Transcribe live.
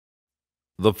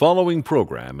The following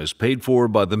program is paid for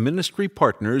by the ministry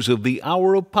partners of the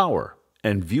Hour of Power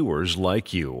and viewers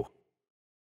like you.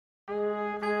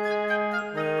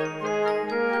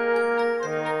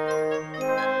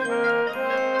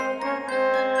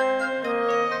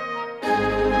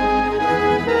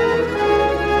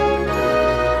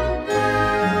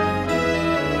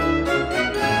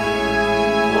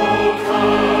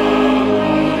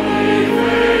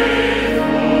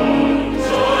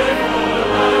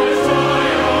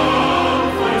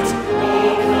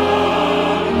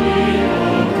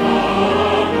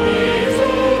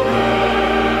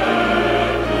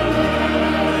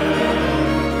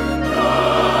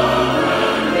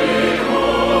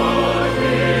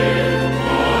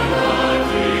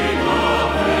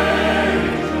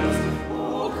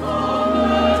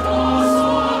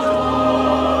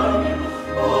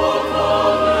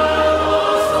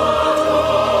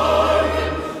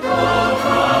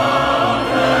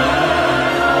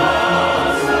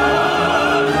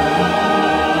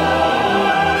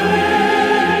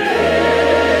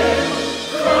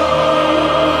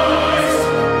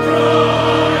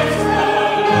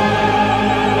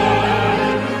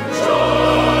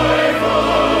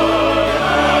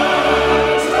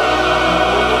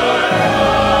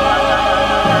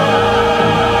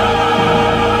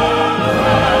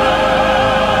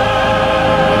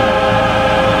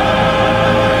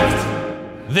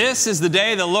 This is the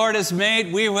day the Lord has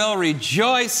made. We will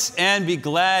rejoice and be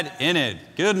glad in it.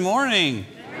 Good morning.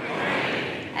 Good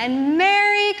morning. And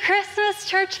Merry Christmas,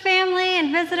 church family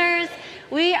and visitors.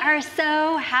 We are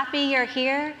so happy you're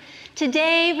here.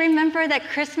 Today, remember that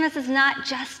Christmas is not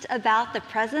just about the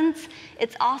presents,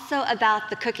 it's also about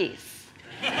the cookies.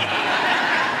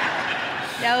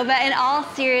 No, but in all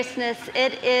seriousness,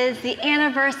 it is the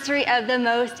anniversary of the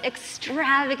most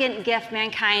extravagant gift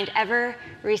mankind ever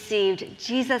received,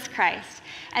 Jesus Christ.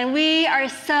 And we are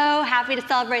so happy to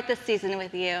celebrate this season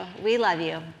with you. We love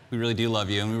you. We really do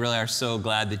love you, and we really are so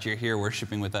glad that you're here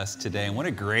worshiping with us today. And what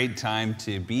a great time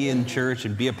to be in church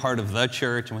and be a part of the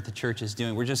church and what the church is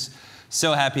doing. We're just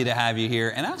so happy to have you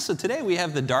here. And also today we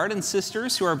have the Darden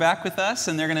Sisters who are back with us,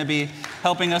 and they're going to be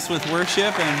helping us with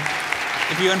worship. And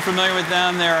if you're unfamiliar with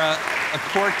them, they're a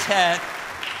quartet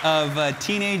of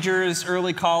teenagers,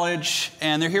 early college,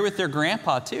 and they're here with their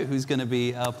grandpa too, who's going to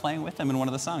be playing with them in one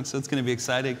of the songs. So it's going to be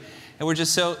exciting. And we're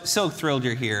just so thrilled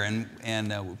you're here,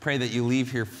 and we pray that you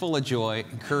leave here full of joy,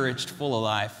 encouraged, full of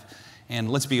life. And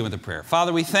let's begin with a prayer.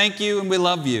 Father, we thank you and we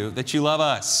love you, that you love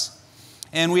us.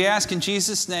 And we ask in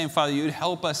Jesus' name, Father, you'd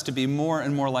help us to be more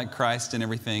and more like Christ in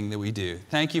everything that we do.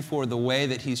 Thank you for the way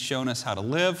that he's shown us how to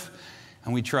live.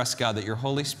 And we trust, God, that your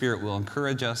Holy Spirit will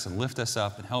encourage us and lift us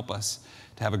up and help us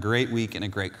to have a great week and a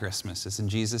great Christmas. It's in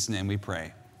Jesus' name we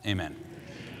pray. Amen.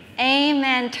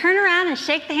 Amen. Turn around and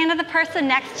shake the hand of the person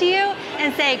next to you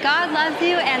and say, God loves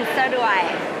you and so do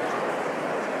I.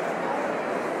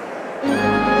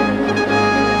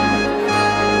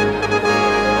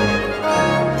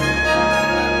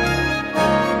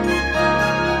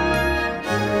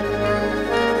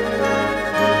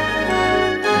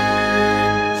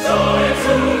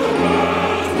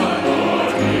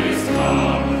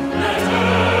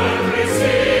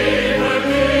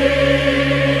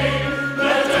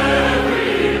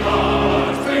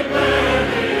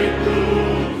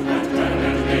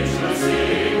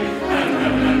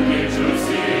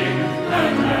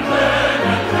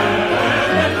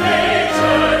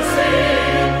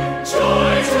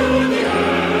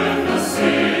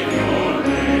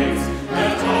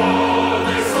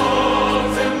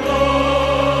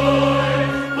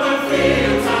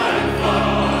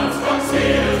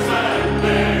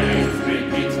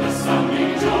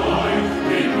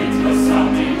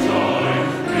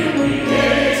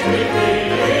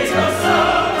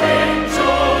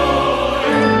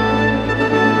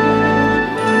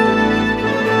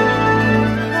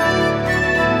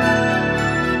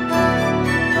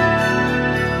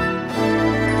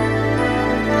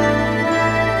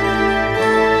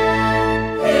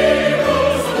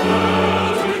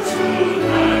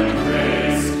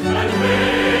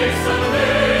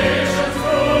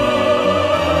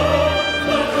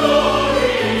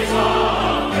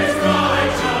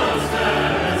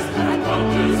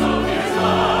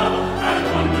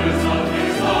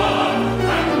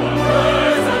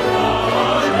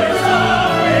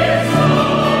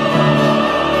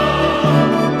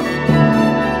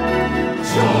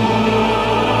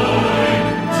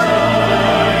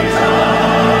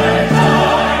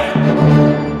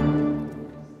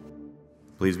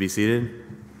 Please be seated.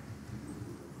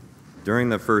 During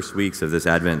the first weeks of this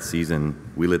Advent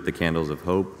season, we lit the candles of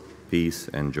hope, peace,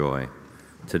 and joy.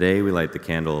 Today, we light the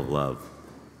candle of love.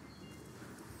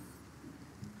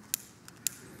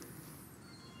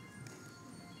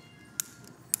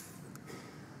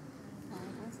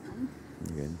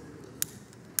 You're good.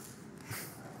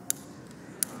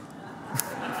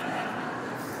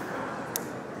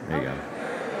 There you go.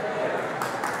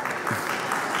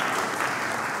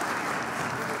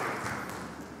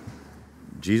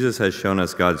 Jesus has shown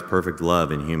us God's perfect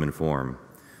love in human form.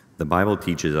 The Bible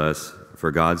teaches us,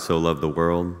 "For God so loved the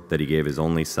world that he gave his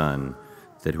only Son,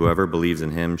 that whoever believes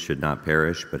in him should not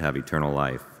perish but have eternal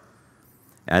life."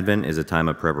 Advent is a time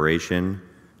of preparation,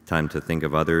 time to think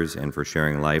of others, and for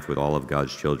sharing life with all of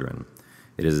God's children.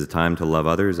 It is a time to love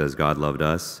others as God loved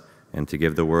us, and to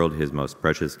give the world his most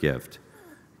precious gift,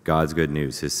 God's good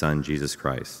news, his Son, Jesus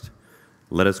Christ.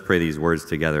 Let us pray these words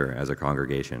together as a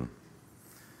congregation.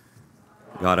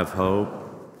 God of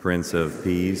hope, Prince of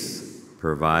peace,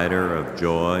 provider of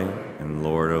joy, and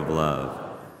Lord of love,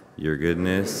 your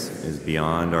goodness is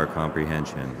beyond our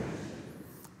comprehension.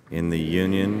 In the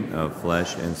union of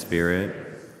flesh and spirit,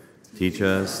 teach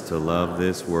us to love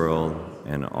this world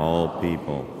and all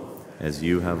people as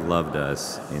you have loved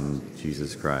us in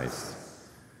Jesus Christ.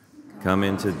 Come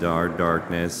into our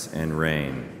darkness and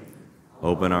reign.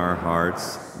 Open our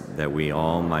hearts that we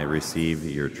all might receive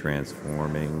your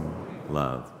transforming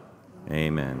love.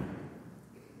 Amen.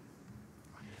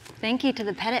 Thank you to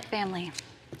the Pettit family.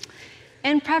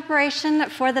 In preparation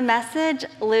for the message,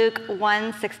 Luke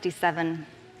 1:67.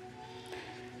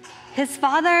 His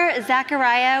father,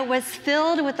 Zechariah, was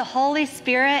filled with the Holy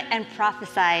Spirit and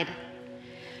prophesied,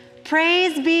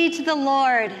 "Praise be to the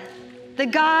Lord, the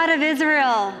God of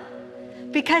Israel,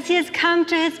 because he has come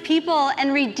to his people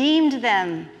and redeemed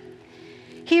them.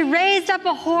 He raised up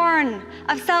a horn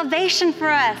of salvation for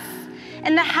us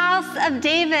in the house of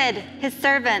David, his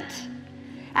servant,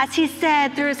 as he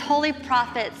said through his holy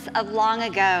prophets of long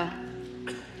ago.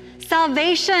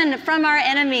 Salvation from our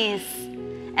enemies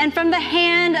and from the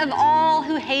hand of all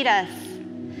who hate us,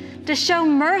 to show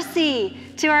mercy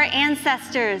to our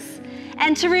ancestors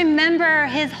and to remember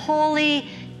his holy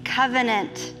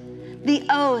covenant, the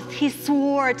oath he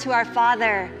swore to our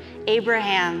father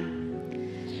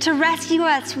Abraham, to rescue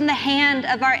us from the hand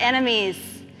of our enemies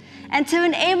and to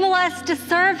enable us to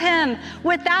serve him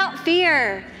without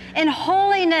fear, in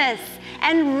holiness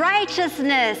and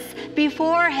righteousness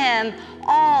before him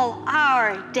all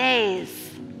our days.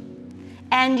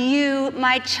 And you,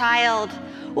 my child,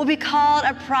 will be called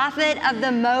a prophet of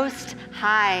the Most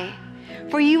High,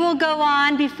 for you will go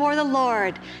on before the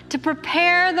Lord to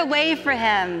prepare the way for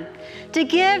him, to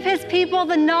give his people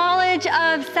the knowledge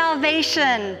of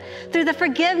salvation through the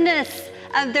forgiveness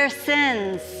of their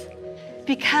sins,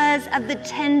 because of the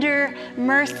tender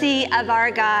mercy of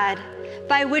our God,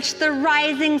 by which the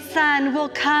rising sun will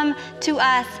come to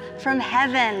us from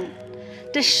heaven,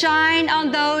 to shine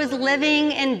on those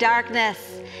living in darkness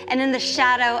and in the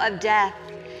shadow of death,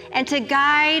 and to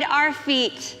guide our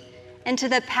feet into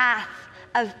the path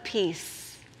of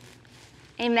peace."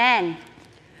 Amen.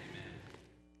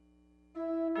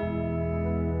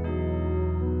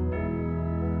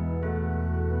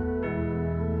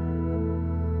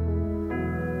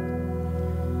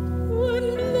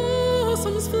 When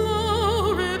blossoms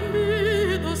flowered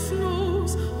mid the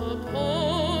snows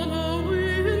upon a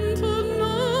winter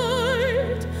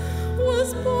night,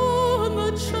 was born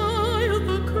the child,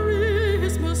 the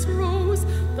Christmas rose,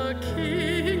 the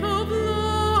King of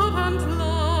love and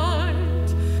light.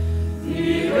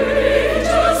 He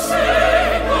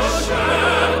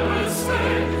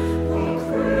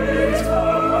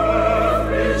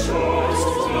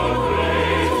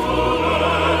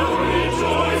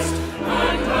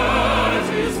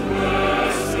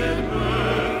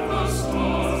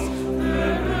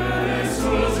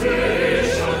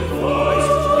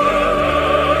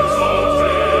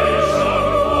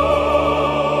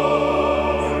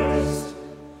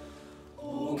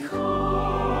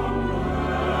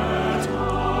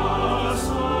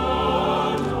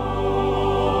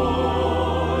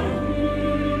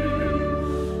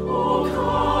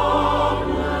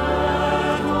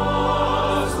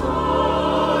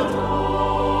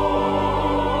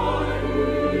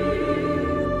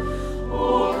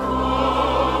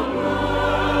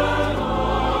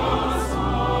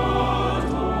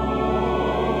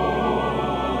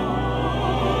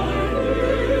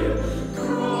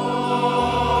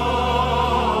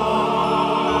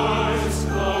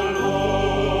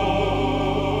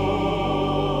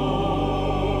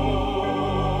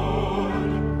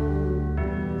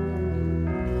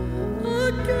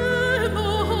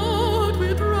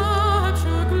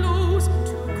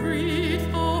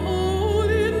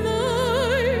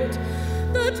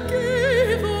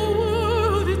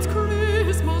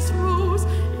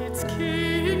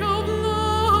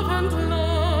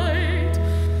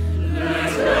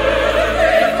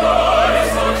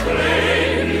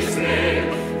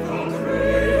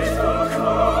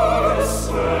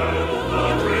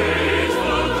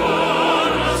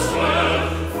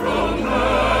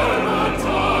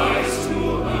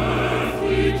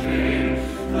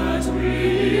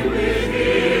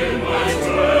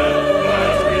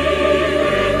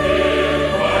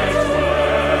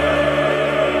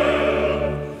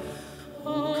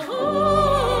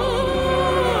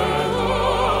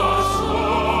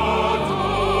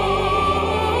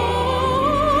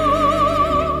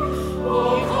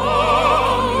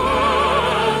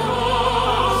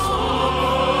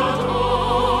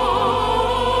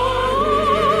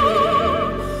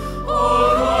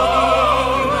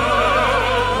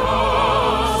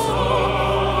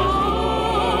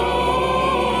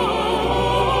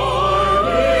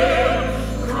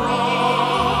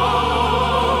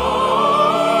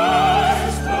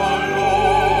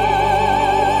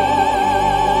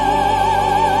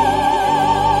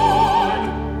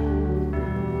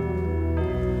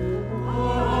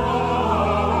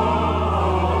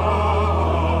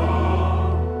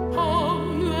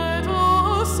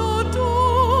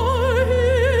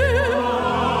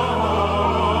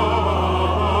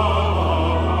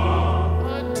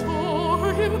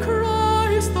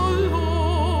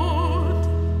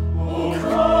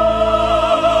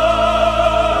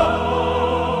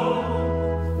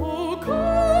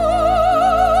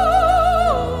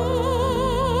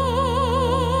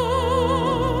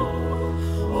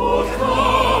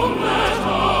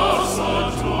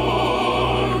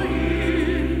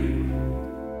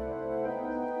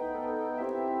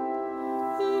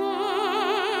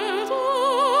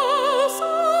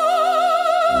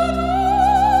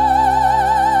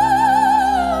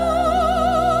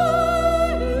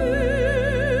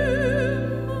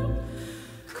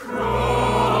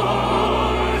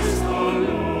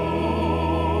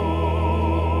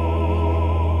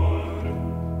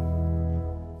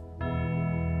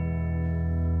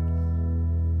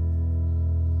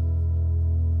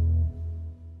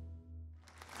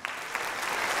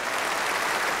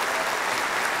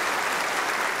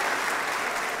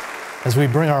As we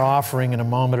bring our offering in a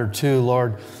moment or two,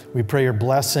 Lord, we pray your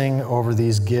blessing over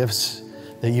these gifts,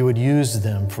 that you would use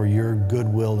them for your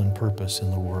goodwill and purpose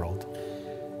in the world.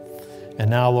 And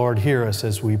now, Lord, hear us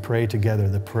as we pray together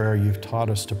the prayer you've taught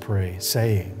us to pray,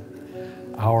 saying,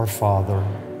 Our Father,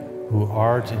 who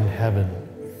art in heaven,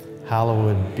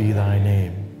 hallowed be thy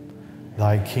name.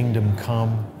 Thy kingdom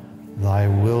come, thy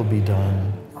will be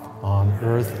done, on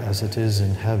earth as it is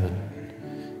in heaven.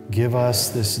 Give us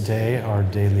this day our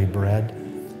daily bread,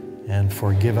 and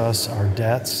forgive us our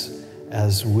debts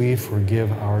as we forgive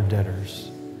our debtors.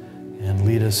 And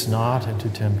lead us not into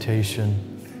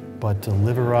temptation, but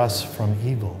deliver us from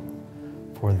evil.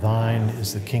 For thine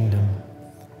is the kingdom,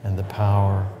 and the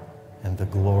power, and the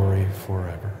glory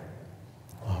forever.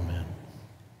 Amen.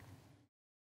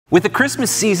 With the Christmas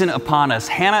season upon us,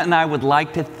 Hannah and I would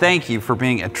like to thank you for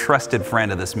being a trusted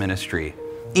friend of this ministry.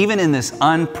 Even in this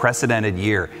unprecedented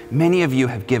year, many of you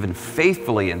have given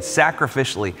faithfully and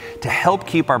sacrificially to help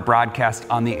keep our broadcast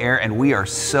on the air, and we are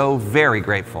so very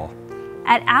grateful.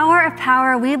 At Hour of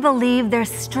Power, we believe there's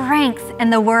strength in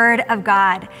the Word of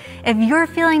God. If you're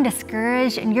feeling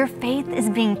discouraged and your faith is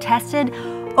being tested,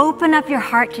 open up your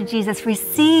heart to Jesus,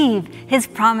 receive His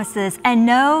promises, and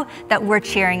know that we're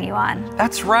cheering you on.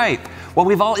 That's right. Well,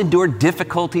 we've all endured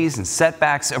difficulties and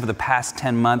setbacks over the past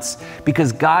 10 months.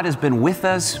 Because God has been with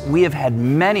us, we have had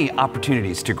many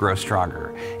opportunities to grow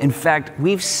stronger. In fact,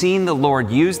 we've seen the Lord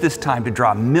use this time to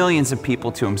draw millions of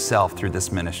people to Himself through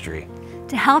this ministry.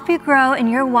 To help you grow in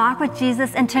your walk with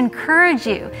Jesus and to encourage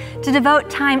you to devote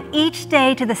time each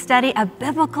day to the study of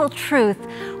biblical truth,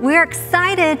 we're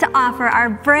excited to offer our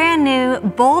brand new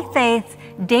Bold Faith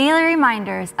Daily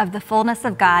Reminders of the Fullness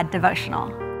of God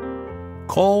devotional.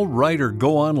 Call, write, or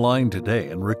go online today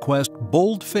and request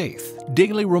Bold Faith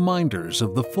Daily Reminders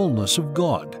of the Fullness of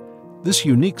God. This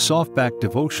unique softback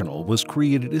devotional was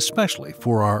created especially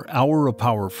for our Hour of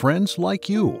Power friends like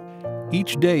you.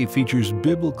 Each day features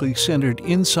biblically centered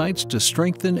insights to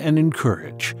strengthen and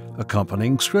encourage,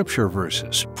 accompanying scripture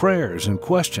verses, prayers, and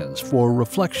questions for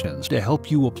reflections to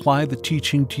help you apply the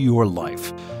teaching to your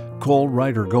life. Call,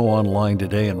 write, or go online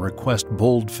today and request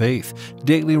Bold Faith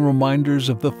Daily Reminders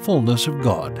of the Fullness of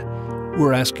God.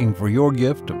 We're asking for your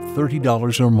gift of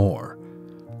 $30 or more.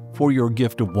 For your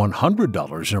gift of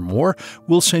 $100 or more,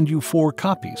 we'll send you 4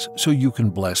 copies so you can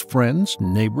bless friends,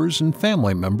 neighbors, and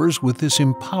family members with this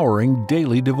empowering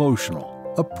daily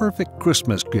devotional. A perfect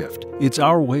Christmas gift. It's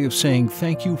our way of saying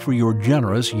thank you for your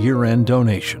generous year-end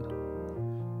donation.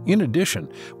 In addition,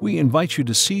 we invite you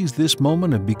to seize this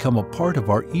moment and become a part of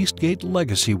our Eastgate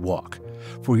Legacy Walk.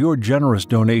 For your generous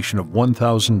donation of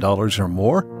 $1,000 or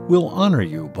more, we'll honor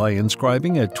you by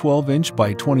inscribing a 12-inch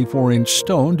by 24-inch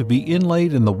stone to be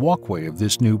inlaid in the walkway of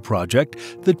this new project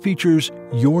that features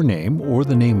your name or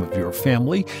the name of your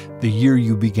family, the year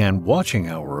you began watching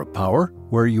Hour of Power,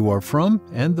 where you are from,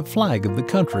 and the flag of the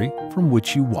country from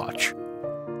which you watch.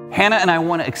 Hannah and I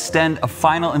want to extend a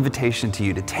final invitation to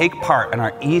you to take part in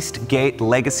our Eastgate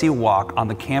Legacy Walk on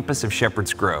the campus of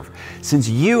Shepherd's Grove. Since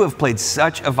you have played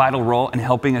such a vital role in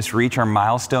helping us reach our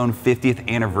milestone 50th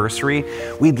anniversary,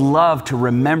 we'd love to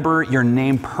remember your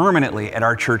name permanently at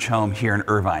our church home here in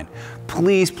Irvine.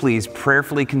 Please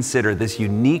prayerfully consider this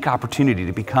unique opportunity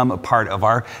to become a part of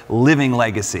our living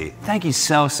legacy. Thank you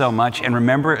so much, and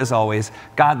remember, as always,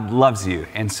 God loves you,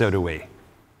 and so do we.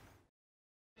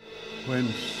 When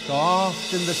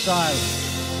soft in the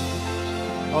silence,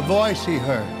 a voice he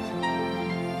heard.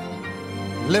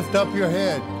 Lift up your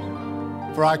head,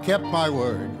 for I kept my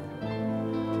word.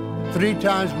 3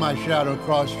 times my shadow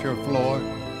crossed your floor.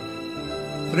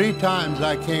 3 times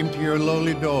I came to your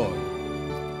lowly door.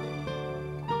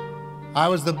 I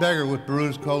was the beggar with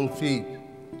bruised cold feet.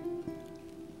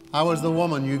 I was the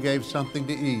woman you gave something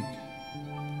to eat.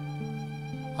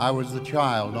 I was the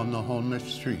child on the homeless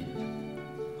street.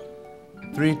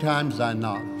 3 times I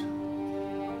knocked,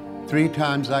 3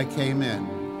 times I came in,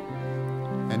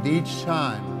 and each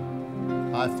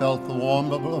time I felt the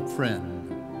warmth of a friend.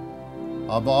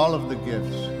 Of all of the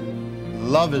gifts,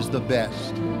 love is the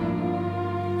best.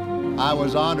 I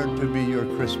was honored to be your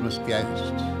Christmas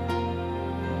guest.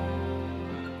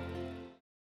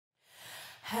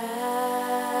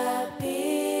 Happy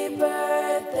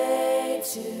birthday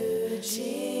to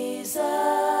Jesus.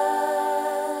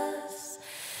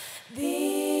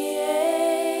 The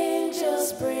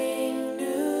angels bring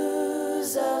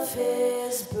news of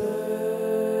his birth.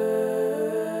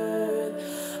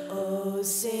 Oh,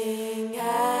 sing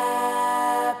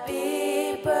happy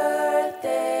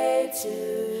birthday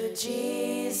to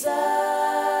Jesus,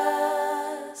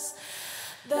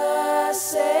 the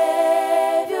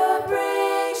Savior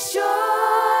brings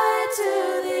joy to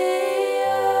the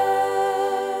earth.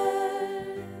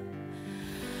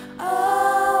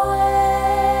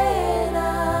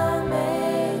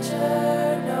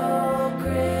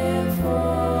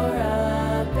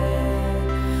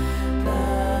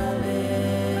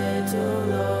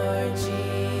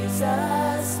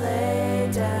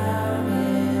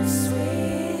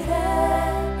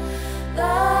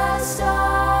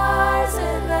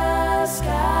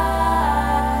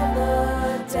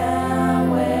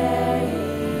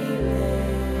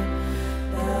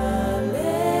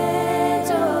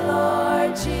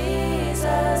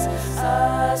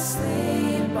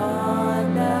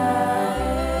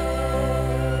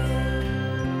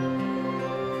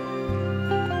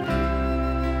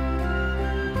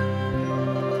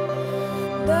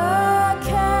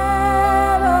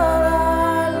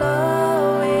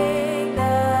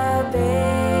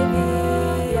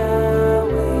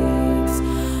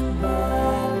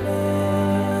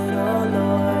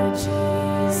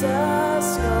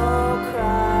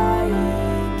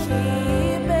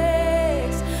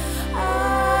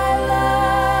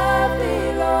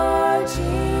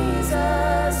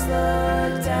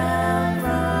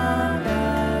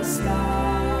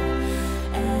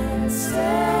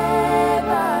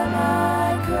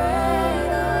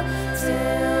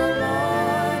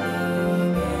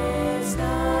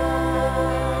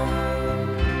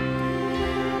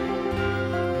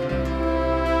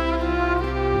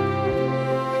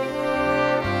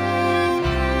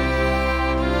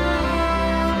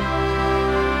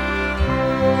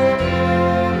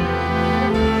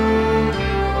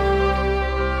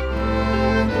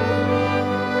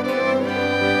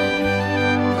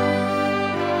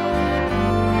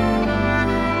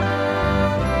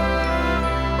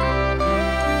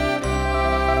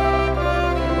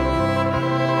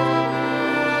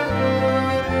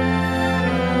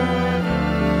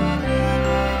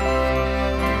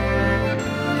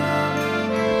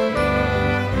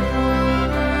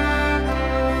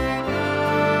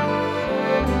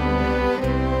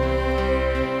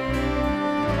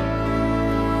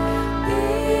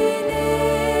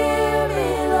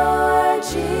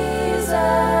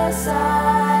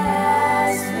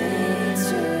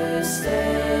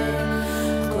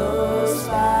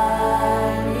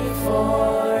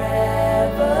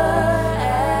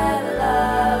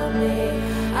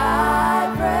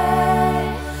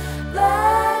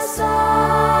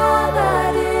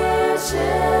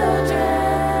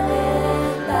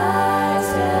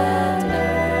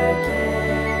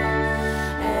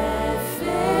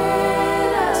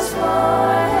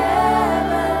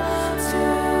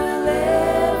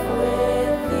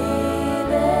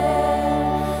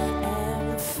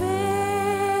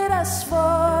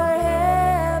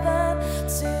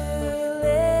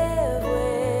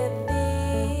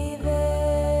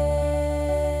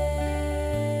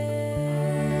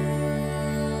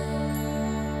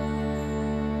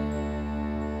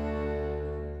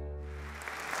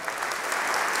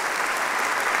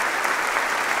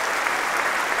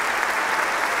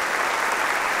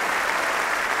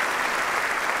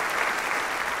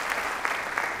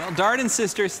 Well, Darden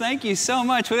Sisters, thank you so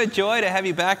much. What a joy to have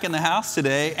you back in the house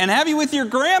today and have you with your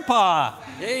grandpa.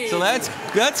 Hey. So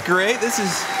that's great. This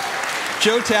is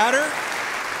Joe Tatar.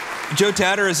 Joe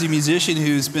Tatar is a musician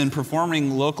who's been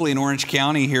performing locally in Orange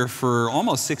County here for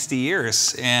almost 60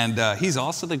 years. And he's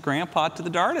also the grandpa to the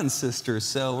Darden Sisters.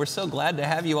 So we're so glad to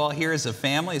have you all here as a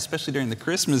family, especially during the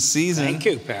Christmas season. Thank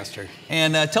you, Pastor.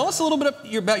 And tell us a little bit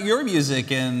about your music.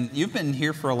 And you've been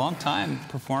here for a long time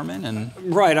performing. And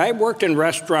Right, I worked in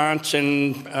restaurants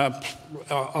and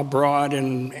abroad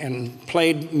and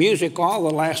played music all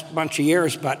the last bunch of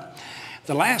years. But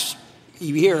the last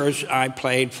years I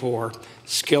played for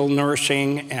skilled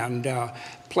nursing and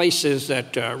places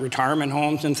that retirement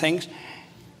homes and things.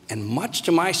 And much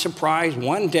to my surprise,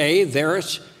 one day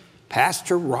there's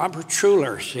Pastor Robert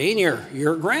Schuller, Sr.,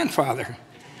 your grandfather.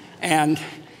 And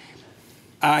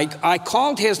I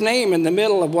called his name in the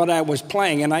middle of what I was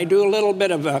playing, and I do a little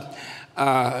bit of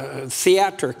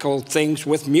theatrical things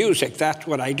with music. That's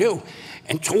what I do.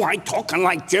 And so I talking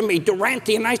like Jimmy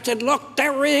Durante, and I said, look,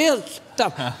 there he is,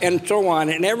 and so on.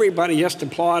 And everybody just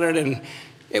applauded, and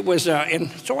it was, and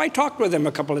so I talked with him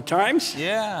a couple of times.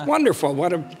 Yeah. Wonderful,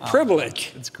 what a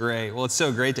privilege. It's great. Well, it's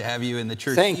so great to have you in the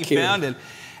church Thank you. founded.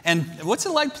 And what's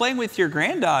it like playing with your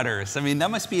granddaughters? I mean,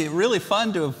 that must be really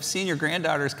fun to have seen your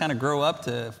granddaughters kind of grow up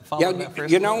to follow that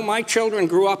first. You know, my children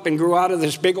grew up and grew out of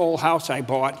this big old house I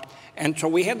bought. And so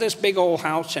we had this big old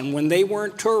house, and when they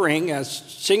weren't touring as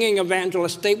singing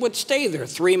evangelists, they would stay there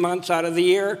 3 months out of the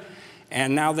year,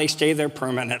 and now they stay there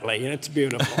permanently, and it's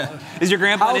beautiful. Is your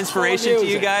grandpa an House inspiration full of to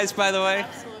you music. guys, by the way?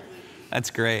 Absolutely. That's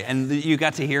great. And you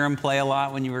got to hear him play a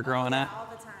lot when you were growing up? All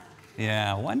the time.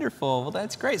 Yeah, wonderful. Well,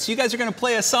 that's great. So you guys are going to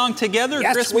play a song together, a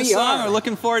Yes, Christmas we song. are. We're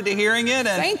looking forward to hearing it.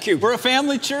 And Thank you. We're a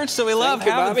family church, so we love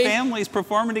Thank you, having Bobby. families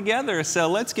performing together. So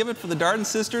let's give it for the Darden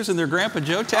Sisters and their grandpa,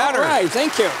 Joe Tatar. All right,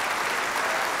 thank you.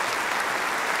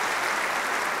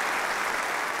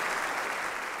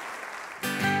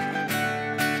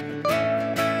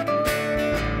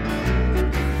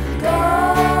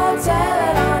 Go tell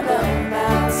it on the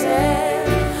mountain,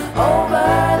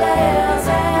 over the hills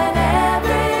and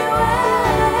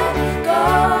everywhere.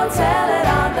 Go tell it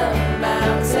on the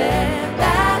mountain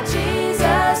that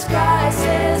Jesus Christ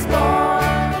is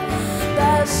born.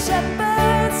 The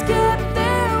shepherds kept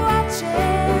their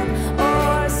watching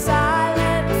o'er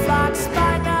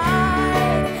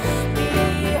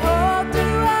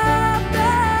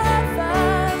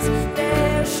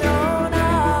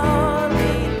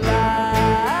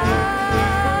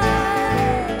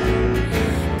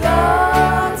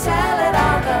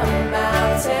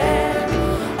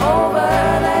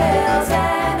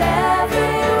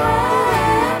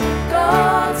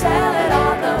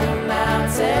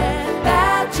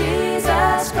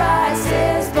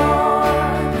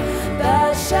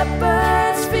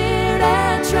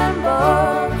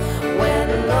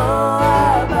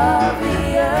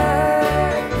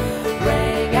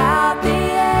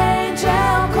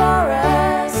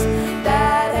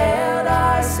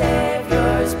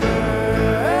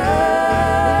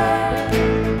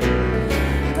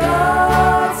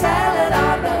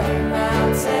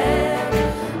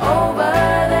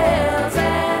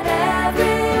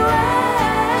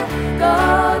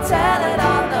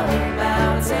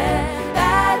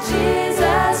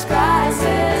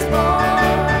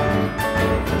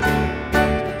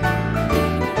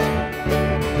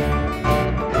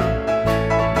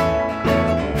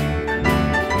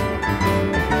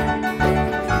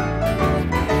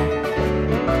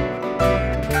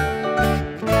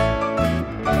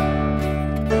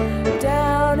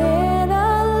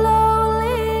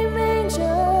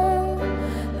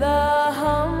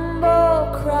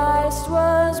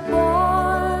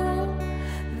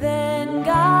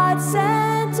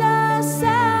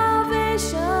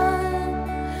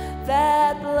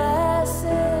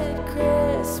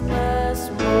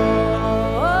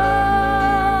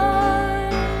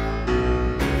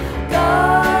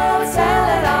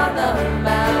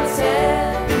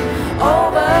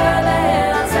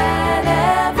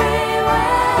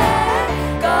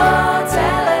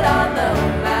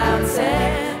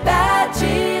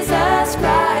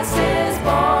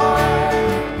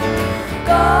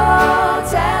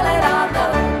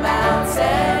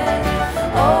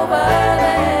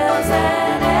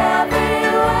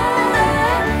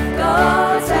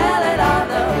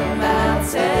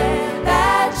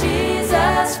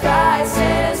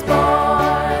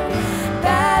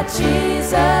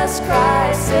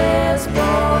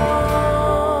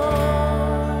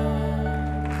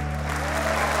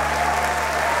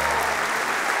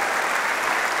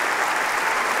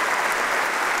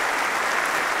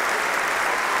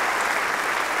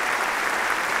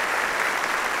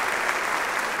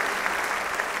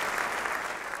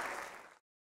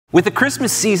With the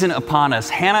Christmas season upon us,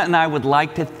 Hannah and I would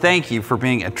like to thank you for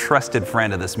being a trusted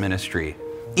friend of this ministry.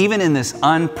 Even in this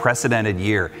unprecedented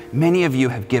year, many of you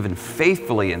have given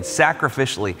faithfully and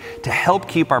sacrificially to help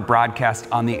keep our broadcast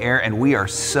on the air, and we are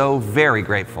so very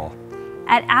grateful.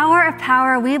 At Hour of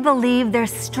Power, we believe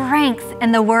there's strength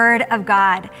in the Word of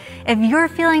God. If you're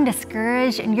feeling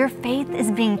discouraged and your faith is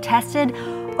being tested,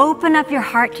 open up your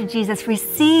heart to Jesus,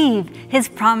 receive His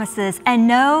promises, and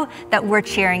know that we're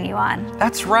cheering you on.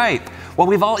 That's right. Well,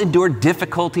 we've all endured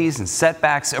difficulties and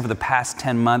setbacks over the past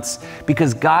 10 months.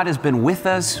 Because God has been with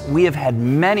us, we have had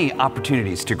many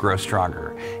opportunities to grow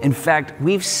stronger. In fact,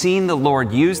 we've seen the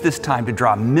Lord use this time to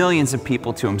draw millions of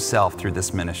people to Himself through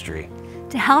this ministry.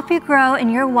 To help you grow in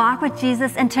your walk with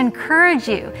Jesus and to encourage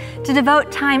you to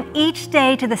devote time each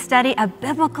day to the study of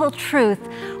biblical truth,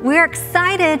 we're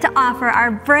excited to offer our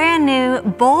brand new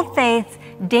Bold Faith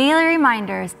Daily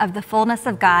Reminders of the Fullness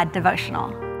of God devotional.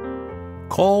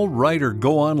 Call, write, or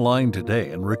go online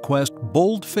today and request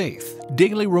Bold Faith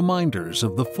Daily Reminders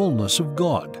of the Fullness of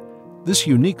God. This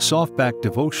unique softback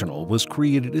devotional was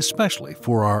created especially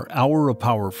for our Hour of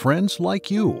Power friends like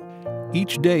you.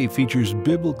 Each day features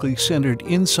biblically centered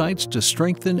insights to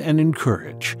strengthen and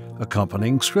encourage,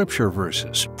 accompanying scripture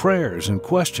verses, prayers, and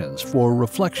questions for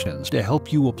reflections to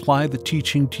help you apply the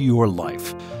teaching to your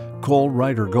life. Call,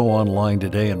 write, or go online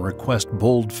today and request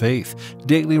Bold Faith,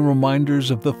 Daily Reminders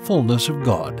of the Fullness of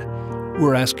God.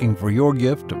 We're asking for your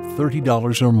gift of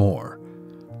 $30 or more.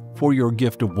 For your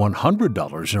gift of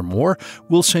 $100 or more,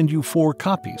 we'll send you 4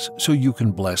 copies so you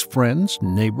can bless friends,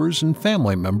 neighbors, and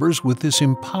family members with this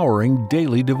empowering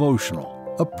daily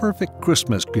devotional. A perfect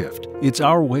Christmas gift. It's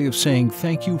our way of saying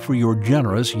thank you for your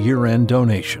generous year-end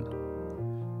donation.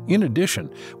 In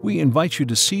addition, we invite you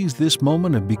to seize this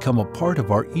moment and become a part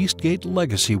of our Eastgate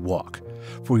Legacy Walk.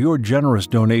 For your generous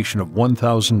donation of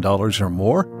 $1,000 or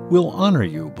more, we'll honor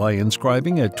you by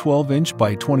inscribing a 12-inch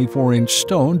by 24-inch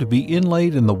stone to be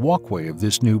inlaid in the walkway of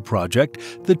this new project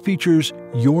that features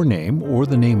your name or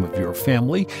the name of your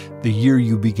family, the year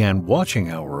you began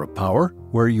watching Hour of Power,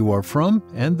 where you are from,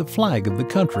 and the flag of the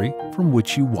country from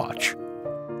which you watch.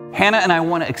 Hannah and I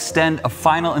want to extend a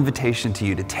final invitation to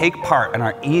you to take part in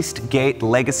our Eastgate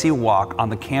Legacy Walk on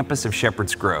the campus of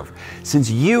Shepherd's Grove. Since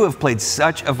you have played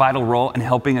such a vital role in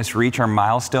helping us reach our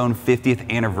milestone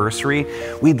 50th anniversary,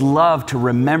 we'd love to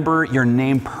remember your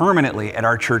name permanently at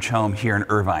our church home here in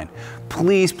Irvine.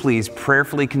 Please, please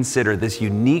prayerfully consider this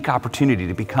unique opportunity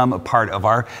to become a part of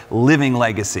our living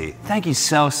legacy. Thank you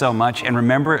so, so much. And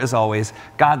remember, as always,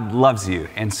 God loves you,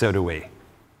 and so do we.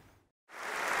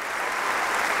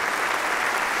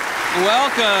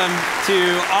 Welcome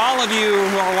to all of you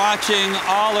who are watching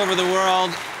all over the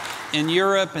world, in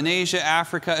Europe and Asia,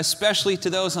 Africa, especially to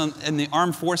those in the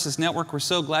Armed Forces Network. We're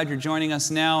so glad you're joining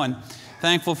us now and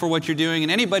thankful for what you're doing.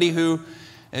 And anybody who,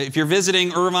 if you're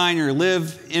visiting Irvine or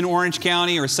live in Orange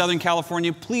County or Southern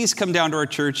California, please come down to our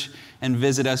church and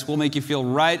visit us. We'll make you feel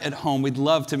right at home. We'd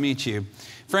love to meet you.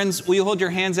 Friends, will you hold your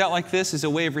hands out like this as a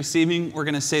way of receiving? We're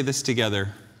going to say this together.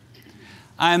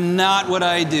 I'm not what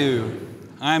I do.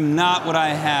 I'm not what I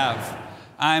have.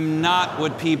 I'm not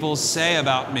what people say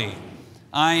about me.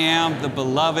 I am the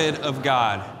beloved of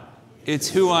God. It's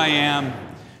who I am.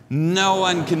 No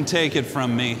one can take it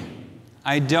from me.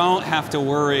 I don't have to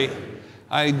worry.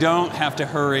 I don't have to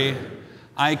hurry.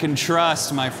 I can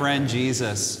trust my friend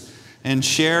Jesus and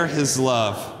share His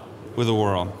love with the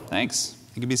world. Thanks.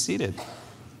 You can be seated.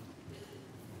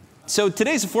 So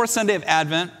today's the fourth Sunday of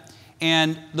Advent.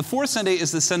 And the fourth Sunday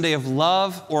is the Sunday of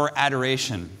love or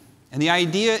adoration. And the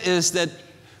idea is that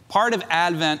part of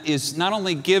Advent is not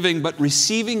only giving, but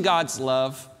receiving God's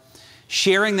love,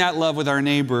 sharing that love with our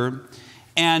neighbor,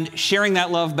 and sharing that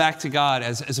love back to God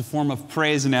as a form of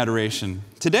praise and adoration.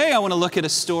 Today I want to look at a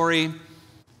story,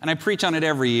 and I preach on it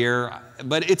every year,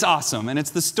 but it's awesome. And it's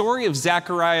the story of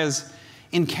Zechariah's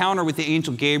encounter with the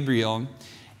angel Gabriel.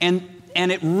 And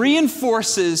it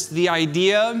reinforces the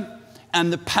idea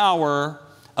and the power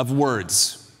of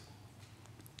words.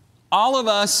 All of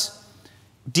us,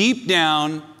 deep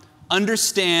down,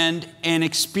 understand and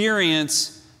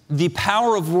experience the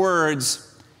power of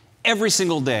words every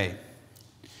single day.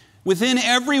 Within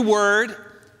every word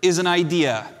is an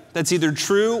idea that's either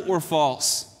true or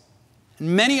false.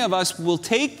 And many of us will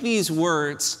take these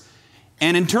words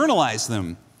and internalize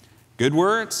them. Good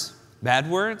words, bad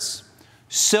words.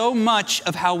 So much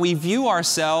of how we view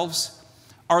ourselves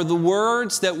are the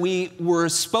words that we were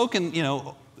spoken,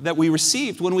 that we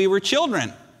received when we were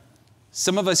children.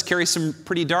 Some of us carry some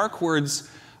pretty dark words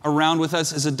around with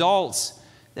us as adults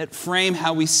that frame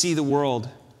how we see the world.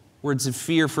 Words of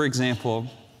fear, for example.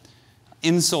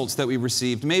 Insults that we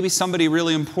received. Maybe somebody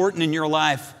really important in your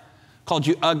life called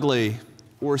you ugly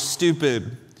or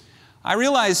stupid. I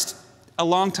realized a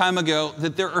long time ago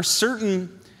that there are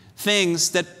certain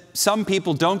things that some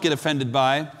people don't get offended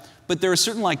by, but there are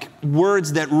certain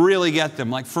words that really get them.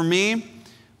 Like for me,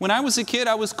 when I was a kid,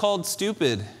 I was called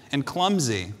stupid and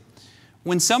clumsy.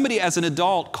 When somebody as an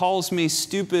adult calls me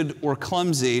stupid or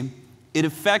clumsy, it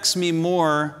affects me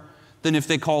more than if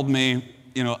they called me,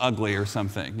 ugly or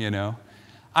something,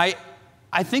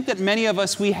 I think that many of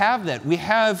us, we have that. We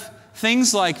have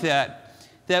things like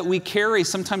that we carry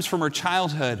sometimes from our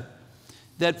childhood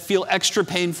that feel extra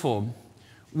painful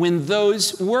when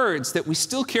those words that we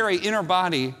still carry in our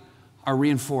body are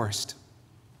reinforced.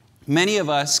 Many of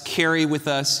us carry with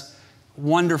us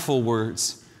wonderful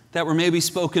words that were maybe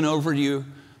spoken over you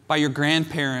by your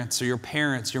grandparents or your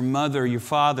parents, your mother, your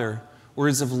father,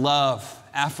 words of love,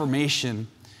 affirmation,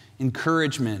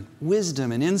 encouragement,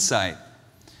 wisdom, and insight.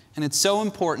 And it's so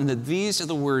important that these are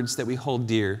the words that we hold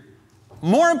dear.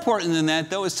 More important than that,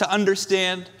 though, is to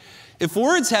understand if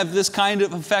words have this kind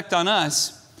of effect on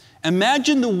us,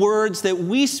 imagine the words that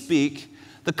we speak,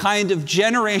 the kind of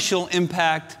generational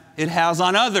impact it has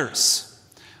on others,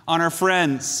 on our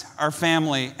friends, our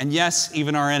family, and yes,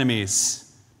 even our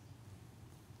enemies.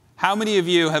 How many of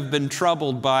you have been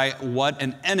troubled by what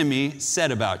an enemy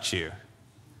said about you?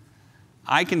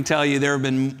 I can tell you there have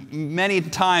been many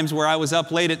times where I was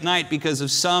up late at night because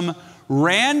of some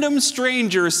random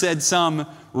stranger said some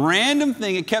random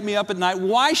thing. It kept me up at night.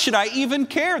 Why should I even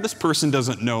care? This person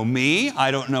doesn't know me.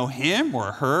 I don't know him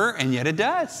or her, and yet it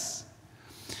does.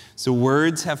 So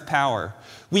words have power.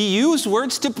 We use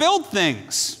words to build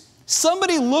things.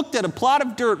 Somebody looked at a plot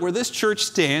of dirt where this church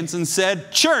stands and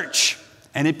said, church,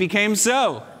 and it became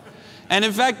so. And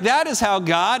in fact, that is how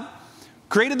God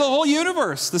created the whole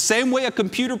universe. The same way a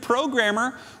computer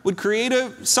programmer would create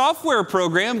a software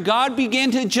program, God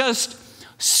began to just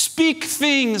speak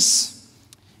things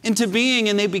into being,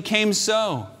 and they became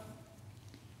so.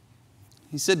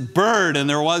 He said bird, and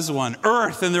there was one.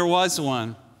 Earth, and there was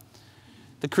one.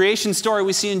 The creation story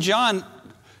we see in John,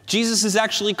 Jesus is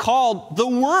actually called the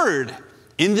Word.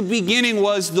 In the beginning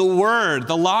was the Word,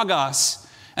 the Logos,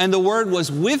 and the Word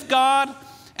was with God,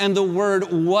 and the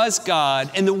Word was God,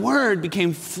 and the Word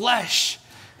became flesh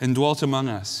and dwelt among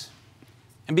us.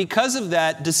 And because of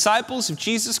that, disciples of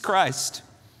Jesus Christ,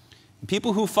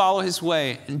 people who follow His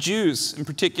way, and Jews in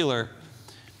particular,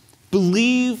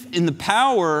 believe in the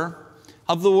power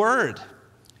of the Word,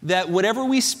 that whatever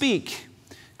we speak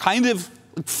kind of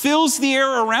fills the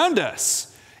air around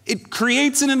us. It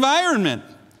creates an environment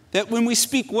that when we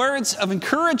speak words of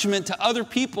encouragement to other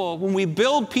people, when we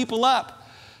build people up,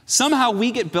 somehow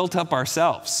we get built up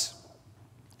ourselves.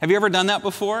 Have you ever done that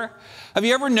before? Have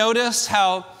you ever noticed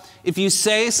how if you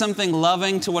say something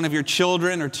loving to one of your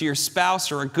children or to your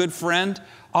spouse or a good friend,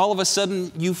 all of a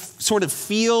sudden you sort of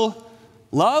feel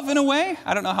love in a way?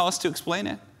 I don't know how else to explain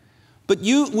it. But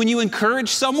when you encourage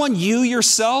someone, you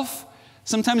yourself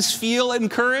sometimes feel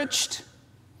encouraged.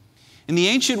 In the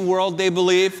ancient world, they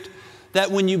believed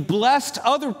that when you blessed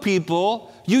other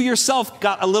people, you yourself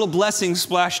got a little blessing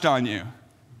splashed on you.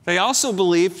 They also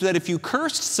believed that if you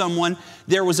cursed someone,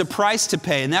 there was a price to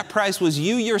pay, and that price was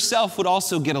you yourself would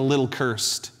also get a little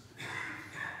cursed.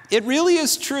 It really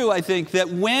is true, I think, that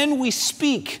when we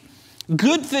speak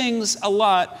good things a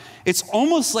lot, it's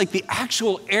almost like the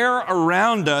actual air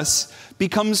around us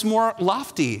becomes more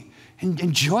lofty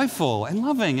and joyful and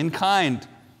loving and kind.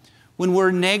 When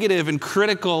we're negative and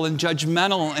critical and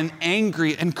judgmental and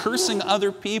angry and cursing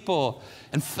other people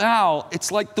and foul,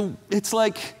 it's like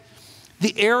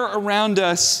the air around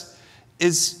us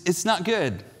it's not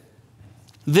good.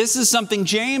 This is something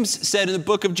James said in the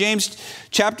book of James,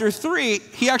 chapter 3.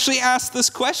 He actually asked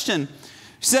this question.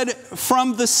 He said,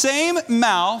 from the same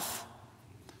mouth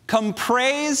come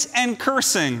praise and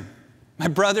cursing. My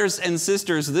brothers and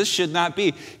sisters, this should not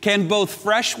be. Can both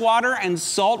fresh water and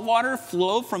salt water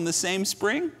flow from the same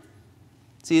spring?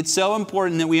 See, it's so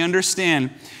important that we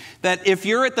understand that if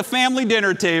you're at the family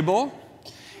dinner table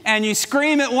and you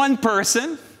scream at one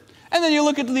person, and then you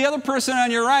look at the other person on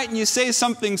your right and you say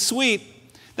something sweet,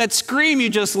 that scream you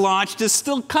just launched is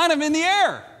still kind of in the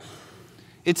air.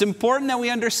 It's important that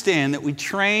we understand that we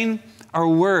train our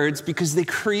words because they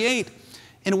create,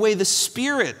 in a way, the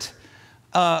spirit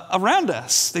around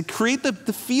us. They create the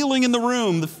feeling in the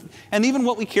room and even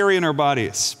what we carry in our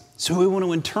bodies. So we want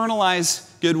to internalize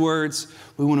good words.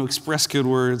 We want to express good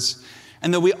words.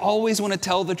 And that we always want to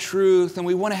tell the truth, and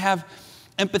we want to have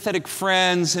empathetic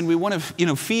friends, and we want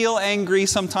to feel angry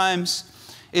sometimes.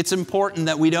 It's important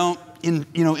that we don't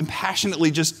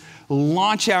impassionately just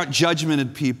launch out judgment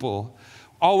at people,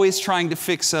 always trying to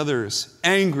fix others,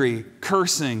 angry,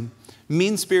 cursing,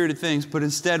 mean-spirited things, but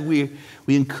instead we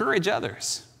encourage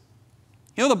others.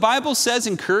 You know, the Bible says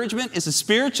encouragement is a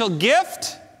spiritual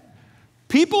gift.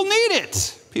 People need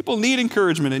it. People need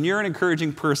encouragement, and you're an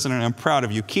encouraging person, and I'm proud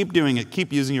of you. Keep doing it.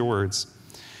 Keep using your words.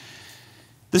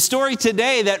 The story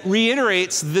today that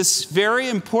reiterates this very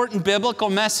important biblical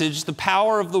message, the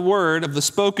power of the word, of the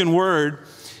spoken word,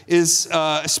 is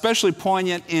especially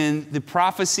poignant in the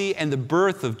prophecy and the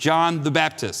birth of John the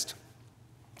Baptist.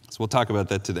 So we'll talk about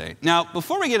that today. Now,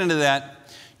 before we get into that,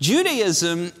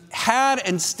 Judaism had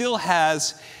and still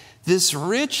has this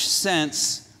rich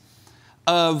sense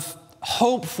of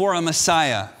hope for a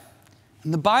Messiah.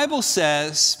 And the Bible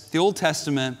says, the Old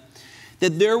Testament,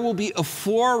 that there will be a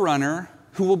forerunner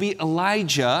who will be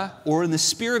Elijah, or in the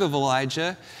spirit of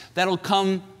Elijah, that'll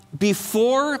come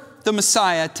before the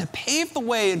Messiah to pave the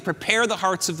way and prepare the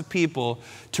hearts of the people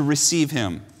to receive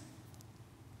him.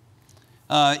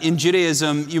 In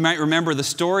Judaism, you might remember the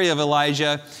story of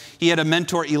Elijah. He had a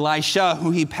mentor, Elisha,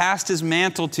 who he passed his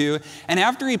mantle to. And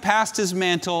after he passed his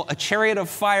mantle, a chariot of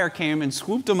fire came and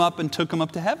swooped him up and took him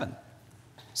up to heaven.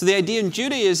 So the idea in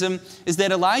Judaism is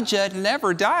that Elijah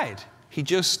never died. He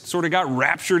just sort of got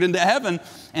raptured into heaven,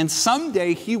 and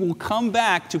someday he will come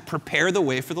back to prepare the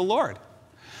way for the Lord.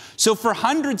 So for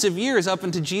hundreds of years up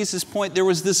until Jesus' point, there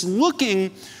was this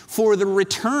looking for the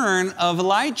return of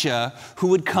Elijah who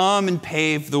would come and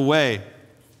pave the way.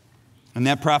 And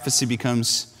that prophecy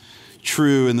becomes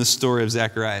true in the story of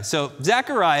Zechariah. So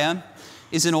Zechariah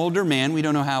is an older man, we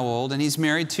don't know how old, and he's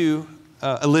married to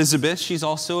Elizabeth. She's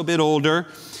also a bit older.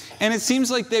 And it seems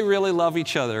like they really love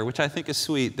each other, which I think is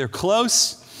sweet. They're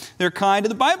close, they're kind.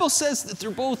 And the Bible says that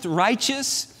they're both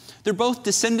righteous, they're both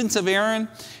descendants of Aaron,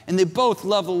 and they both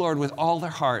love the Lord with all their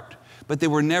heart, but they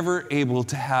were never able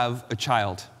to have a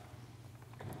child.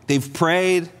 They've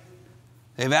prayed,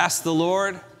 they've asked the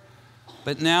Lord,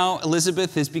 but now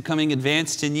Elizabeth is becoming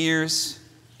advanced in years,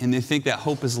 and they think that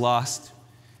hope is lost,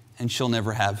 and she'll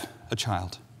never have a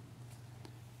child.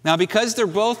 Now, because they're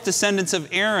both descendants of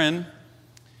Aaron,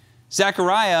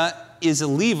 Zechariah is a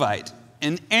Levite,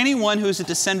 and anyone who's a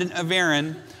descendant of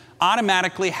Aaron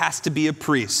automatically has to be a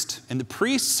priest. And the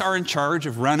priests are in charge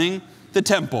of running the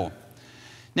temple.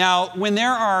 Now, when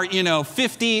there are,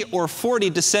 50 or 40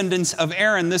 descendants of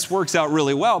Aaron, this works out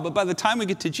really well. But by the time we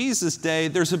get to Jesus' day,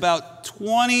 there's about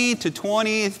 20 to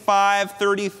 25,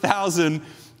 30,000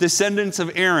 descendants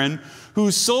of Aaron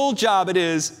whose sole job it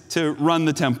is to run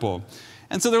the temple.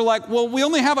 And so they're like, well, we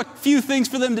only have a few things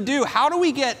for them to do. How do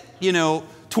we get,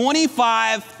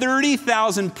 25,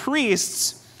 30,000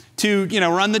 priests to,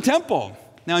 run the temple?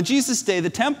 Now, in Jesus' day, the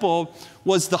temple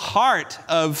was the heart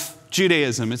of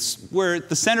Judaism. It's where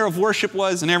the center of worship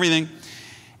was and everything.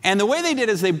 And the way they did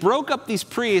is they broke up these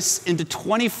priests into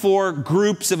 24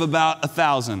 groups of about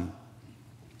 1,000.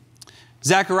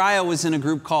 Zechariah was in a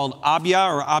group called Abia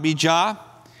or Abijah.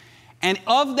 And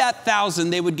of that 1,000,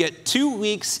 they would get 2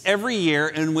 weeks every year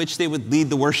in which they would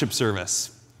lead the worship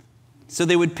service. So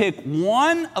they would pick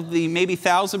one of the maybe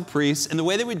 1,000 priests, and the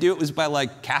way they would do it was by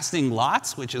casting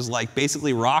lots, which is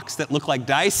basically rocks that look like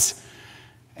dice.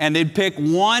 And they'd pick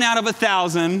one out of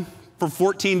 1,000 for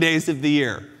 14 days of the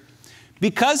year.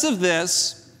 Because of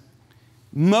this,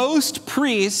 most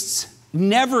priests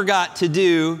never got to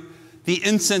do the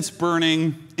incense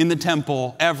burning in the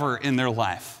temple ever in their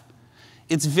life.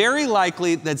 It's very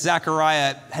likely that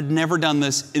Zechariah had never done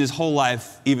this in his whole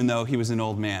life, even though he was an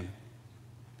old man.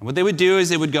 And what they would do is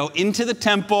they would go into the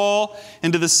temple,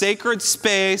 into the sacred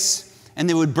space, and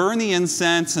they would burn the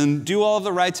incense and do all of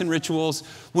the rites and rituals.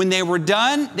 When they were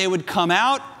done, they would come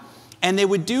out and they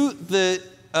would do the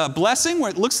blessing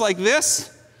where it looks like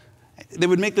this. They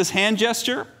would make this hand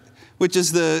gesture, which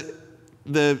is the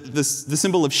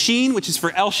symbol of Sheen, which is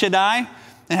for El Shaddai.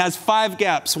 It has 5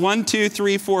 gaps, 1, 2,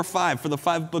 3, 4, 5, for the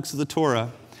 5 books of the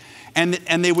Torah. And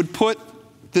they would put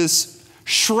this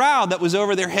shroud that was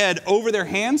over their head over their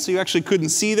hands, so you actually couldn't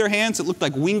see their hands. It looked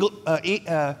like wings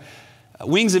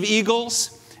of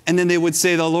eagles. And then they would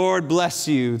say, the Lord bless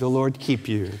you, the Lord keep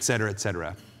you, et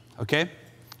cetera, okay?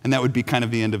 And that would be kind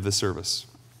of the end of the service.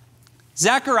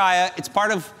 Zechariah, it's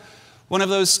part of one of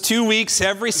those 2 weeks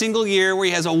every single year where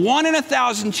he has a 1 in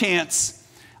 1,000 chance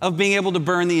of being able to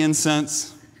burn the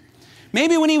incense.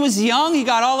 Maybe when he was young, he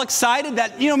got all excited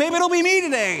that, maybe it'll be me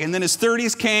today. And then his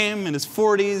 30s came and his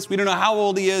 40s. We don't know how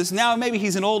old he is. Now maybe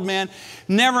he's an old man.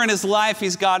 Never in his life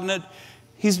he's gotten it.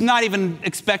 He's not even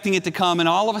expecting it to come. And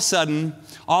all of a sudden,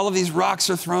 all of these rocks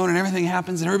are thrown and everything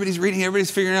happens and everybody's reading, everybody's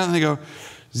figuring it out. And they go,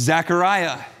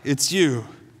 Zechariah, it's you.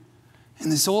 And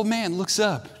this old man looks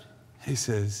up. He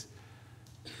says,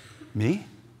 me?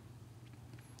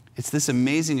 It's this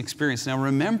amazing experience. Now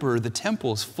remember, the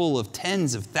temple is full of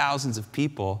tens of thousands of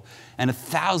people and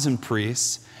 1,000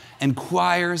 priests and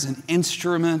choirs and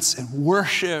instruments and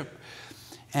worship.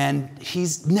 And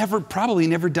he's probably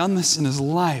never done this in his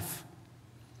life.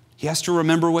 He has to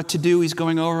remember what to do. He's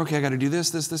going over, okay, I got to do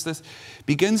this.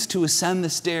 Begins to ascend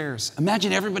the stairs.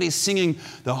 Imagine everybody's singing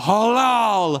the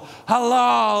halal,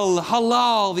 halal,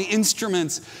 halal, the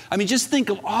instruments. I mean, just think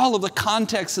of all of the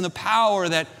context and the power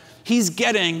that he's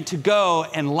getting to go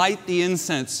and light the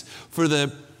incense for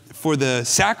the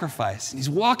sacrifice. And he's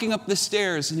walking up the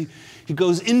stairs, and he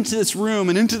goes into this room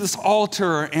and into this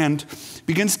altar and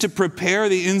begins to prepare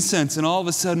the incense. And all of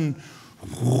a sudden,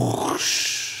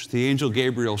 whoosh, the angel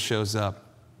Gabriel shows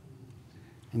up.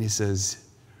 And he says,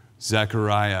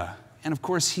 Zechariah. And of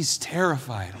course, he's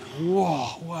terrified.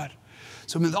 Whoa, what?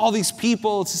 So with all these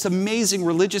people, it's this amazing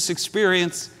religious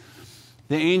experience.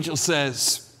 The angel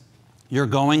says, you're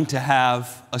going to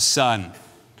have a son.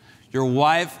 Your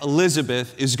wife,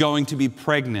 Elizabeth, is going to be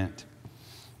pregnant.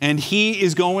 And he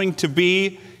is going to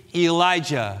be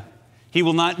Elijah. He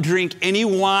will not drink any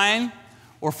wine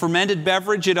or fermented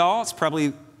beverage at all. It's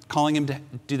probably calling him to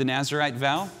do the Nazirite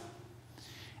vow.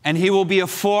 And he will be a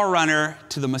forerunner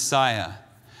to the Messiah.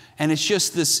 And it's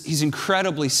just this, he's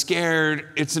incredibly scared.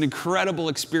 It's an incredible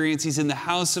experience. He's in the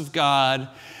house of God.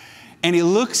 And he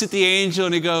looks at the angel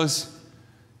and he goes,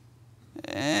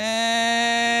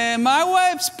 my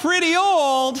wife's pretty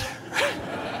old.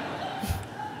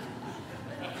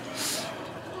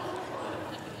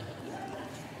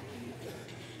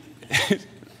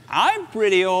 I'm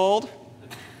pretty old.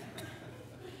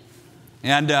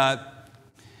 And the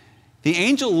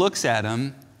angel looks at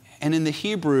him, and in the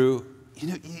Hebrew,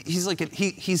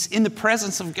 he's in the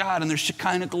presence of God, and there's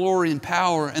Shekinah glory and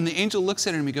power. And the angel looks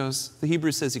at him, he goes, the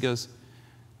Hebrew says, he goes,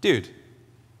 dude.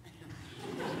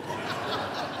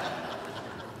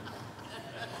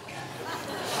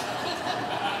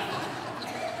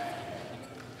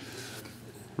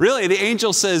 Really, the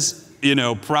angel says,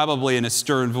 probably in a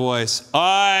stern voice,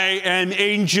 I am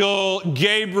angel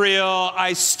Gabriel.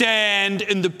 I stand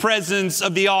in the presence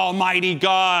of the Almighty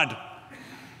God.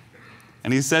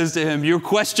 And he says to him, you're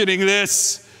questioning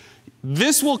this.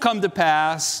 This will come to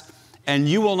pass, and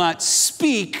you will not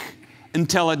speak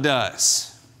until it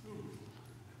does.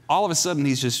 All of a sudden,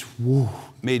 he's just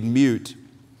made mute.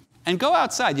 And go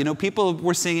outside. People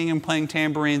were singing and playing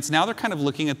tambourines. Now they're kind of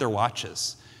looking at their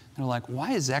watches. They're like,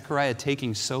 why is Zechariah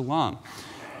taking so long?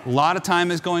 A lot of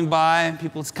time is going by.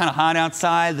 It's kind of hot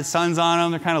outside. The sun's on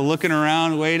them. They're kind of looking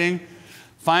around, waiting.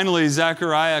 Finally,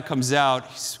 Zechariah comes out.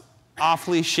 He's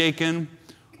awfully shaken,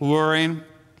 worrying.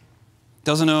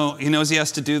 Doesn't know. He knows he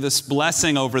has to do this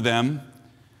blessing over them.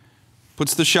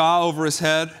 Puts the shawl over his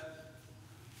head.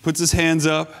 Puts his hands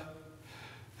up.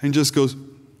 And just goes,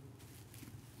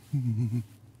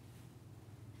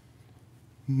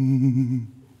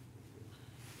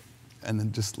 and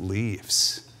then just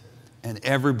leaves. And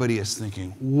everybody is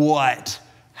thinking, what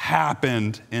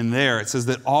happened in there? It says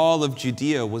that all of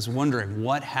Judea was wondering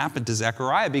what happened to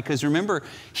Zechariah, because remember,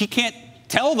 he can't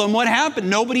tell them what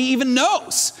happened. Nobody even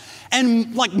knows.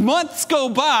 And like months go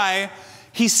by,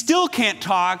 he still can't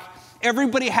talk.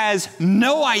 Everybody has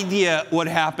no idea what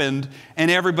happened. And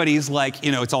everybody's like,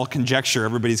 it's all conjecture.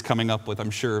 Everybody's coming up with,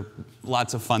 I'm sure,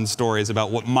 lots of fun stories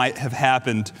about what might have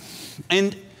happened.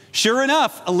 And sure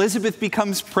enough, Elizabeth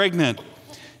becomes pregnant.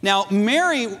 Now,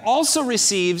 Mary also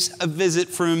receives a visit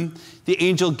from the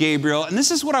angel Gabriel. And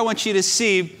this is what I want you to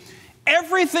see.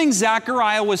 Everything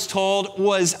Zechariah was told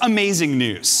was amazing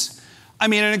news. I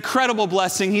mean, an incredible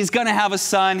blessing. He's going to have a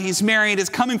son. He's married. It's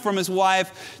coming from his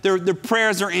wife. Their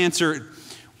prayers are answered.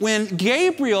 When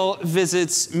Gabriel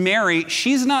visits Mary,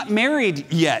 she's not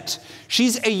married yet.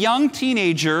 She's a young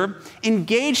teenager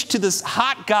engaged to this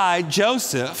hot guy,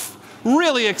 Joseph,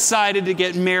 really excited to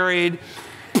get married,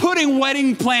 putting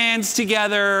wedding plans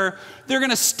together. They're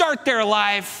going to start their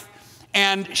life.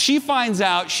 And she finds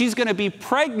out she's going to be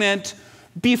pregnant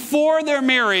before they're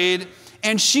married.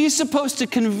 And she's supposed to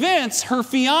convince her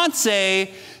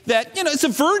fiance that, it's a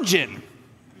virgin.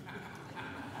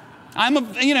 I'm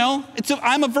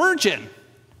a virgin.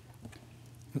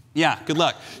 Yeah, good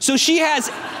luck. So she has,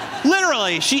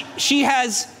 literally, she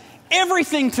has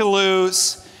everything to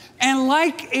lose. And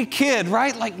like a kid,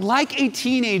 right? Like a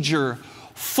teenager,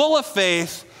 full of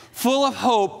faith, full of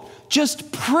hope,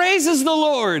 just praises the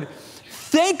Lord,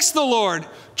 thanks the Lord,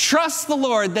 trusts the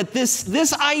Lord that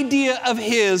this idea of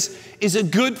his is a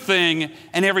good thing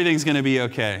and everything's going to be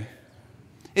okay.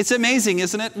 It's amazing,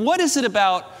 isn't it? What is it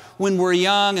about when we're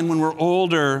young and when we're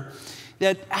older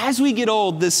that as we get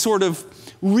old, this sort of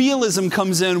realism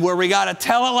comes in where we got to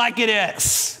tell it like it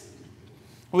is?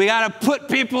 We got to put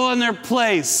people in their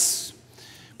place.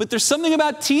 But there's something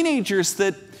about teenagers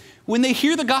that when they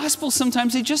hear the gospel,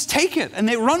 sometimes they just take it and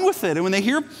they run with it. And when they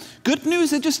hear good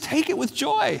news, they just take it with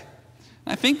joy.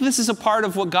 And I think this is a part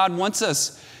of what God wants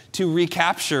us to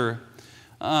recapture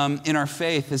in our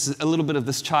faith, is a little bit of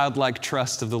this childlike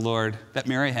trust of the Lord that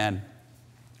Mary had.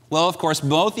 Well, of course,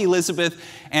 both Elizabeth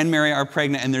and Mary are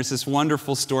pregnant, and there's this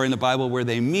wonderful story in the Bible where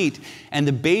they meet, and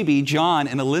the baby, John,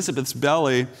 in Elizabeth's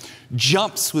belly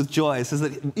jumps with joy. It says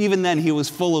that even then he was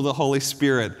full of the Holy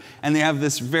Spirit, and they have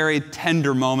this very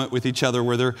tender moment with each other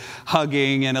where they're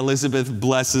hugging, and Elizabeth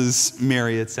blesses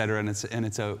Mary, etc., and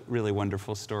it's a really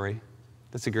wonderful story.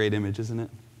 That's a great image, isn't it?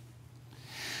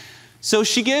 So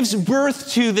she gives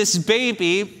birth to this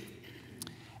baby.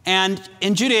 And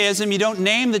in Judaism, you don't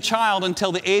name the child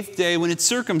until the 8th day when it's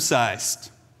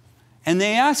circumcised. And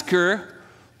they ask her,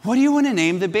 what do you want to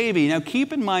name the baby? Now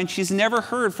keep in mind, she's never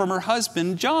heard from her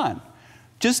husband, John.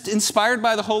 Just inspired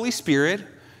by the Holy Spirit,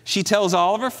 she tells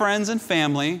all of her friends and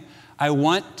family, I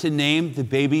want to name the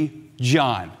baby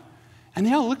John. And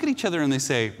they all look at each other and they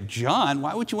say, John?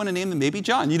 Why would you want to name the baby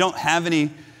John? You don't have any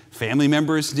family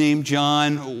members named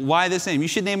John. Why this name? You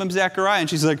should name him Zechariah. And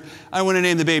she's like, I want to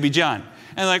name the baby John.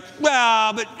 And like,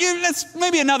 well, but that's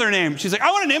maybe another name. She's like,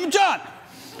 I want to name him John.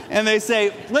 And they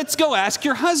say, let's go ask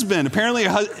your husband. Apparently,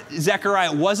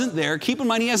 Zechariah wasn't there. Keep in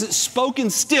mind, he hasn't spoken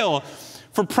still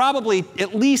for probably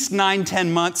at least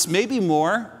 9-10 months, maybe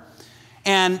more.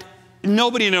 And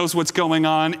nobody knows what's going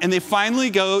on. And they finally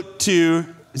go to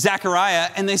Zechariah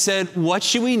and they said, what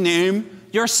should we name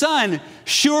your son?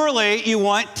 Surely you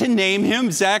want to name him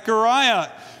Zechariah.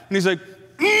 And he's like,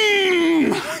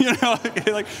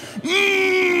 like,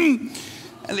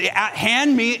 And they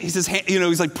hand me, he says,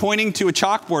 he's like pointing to a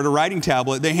chalkboard, a writing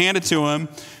tablet. They hand it to him.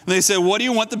 And they say, what do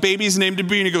you want the baby's name to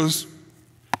be? And he goes,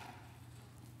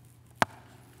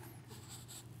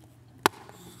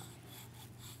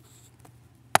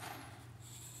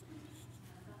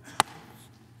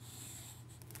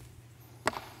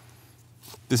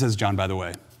 this is John, by the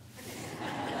way.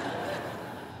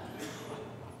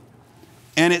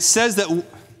 And it says that, look,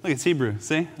 it's Hebrew.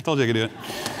 See? I told you I could do it.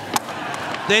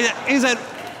 He said,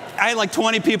 I had like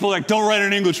 20 people like, don't write it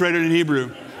in English, write it in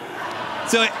Hebrew.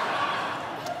 So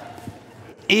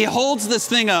he holds this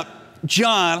thing up,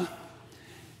 John,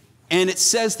 and it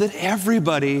says that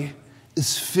everybody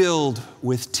is filled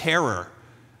with terror.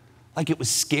 Like it was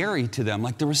scary to them.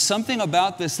 Like there was something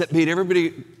about this that made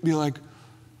everybody be like,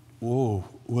 whoa,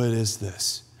 what is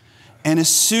this? And as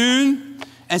soon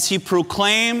as he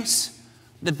proclaims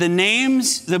that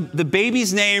the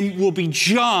baby's name will be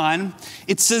John,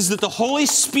 it says that the Holy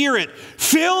Spirit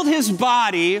filled his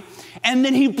body, and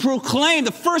then he proclaimed,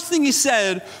 the first thing he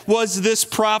said was this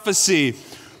prophecy,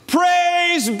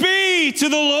 praise be to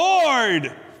the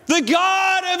Lord, the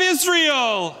God of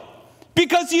Israel,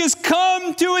 because he has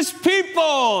come to his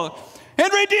people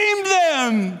and redeemed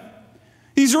them.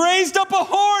 He's raised up a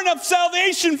horn of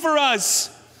salvation for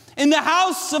us in the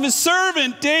house of his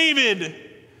servant David.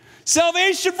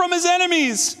 Salvation from his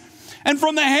enemies and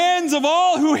from the hands of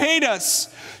all who hate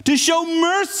us, to show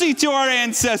mercy to our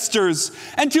ancestors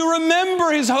and to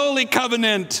remember his holy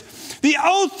covenant, the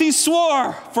oath he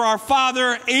swore for our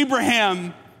father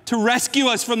Abraham, to rescue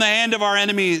us from the hand of our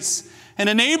enemies and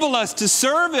enable us to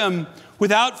serve him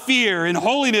without fear in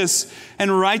holiness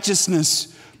and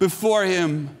righteousness before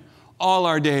him all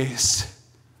our days.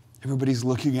 Everybody's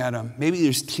looking at him. Maybe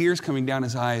there's tears coming down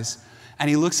his eyes. And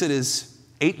he looks at his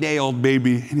 8-day-old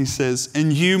baby and he says,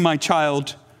 and you, my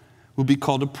child, will be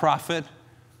called a prophet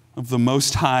of the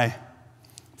Most High,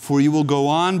 for you will go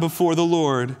on before the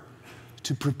Lord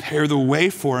to prepare the way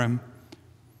for him,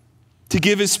 to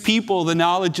give his people the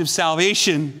knowledge of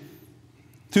salvation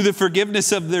through the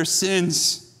forgiveness of their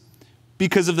sins,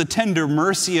 because of the tender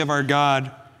mercy of our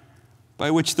God,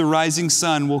 by which the rising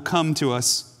sun will come to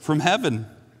us from heaven,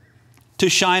 to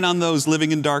shine on those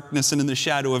living in darkness and in the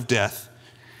shadow of death,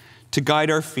 to guide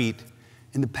our feet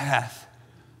in the path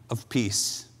of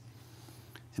peace.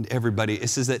 And everybody, it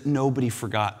says that nobody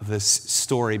forgot this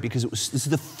story because this is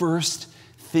the first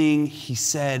thing he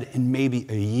said in maybe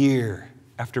a year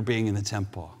after being in the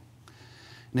temple.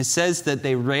 And it says that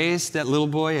they raised that little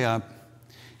boy up.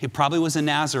 He probably was a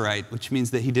Nazarite, which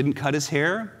means that he didn't cut his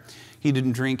hair. He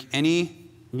didn't drink any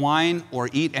wine or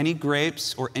eat any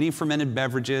grapes or any fermented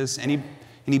beverages,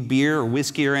 any beer or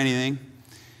whiskey or anything.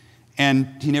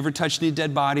 And he never touched any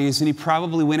dead bodies. And he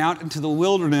probably went out into the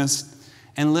wilderness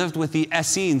and lived with the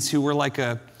Essenes, who were like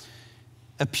a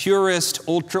purist,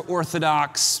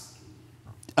 ultra-Orthodox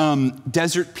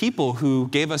desert people who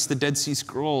gave us the Dead Sea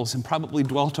Scrolls and probably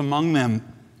dwelt among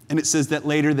them. And it says that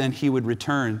later then he would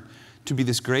return to be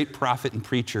this great prophet and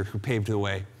preacher who paved the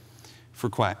way for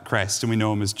Christ, and we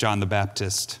know him as John the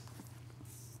Baptist.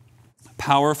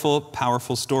 Powerful,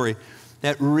 powerful story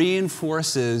that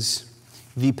reinforces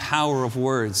the power of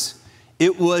words.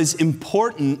 It was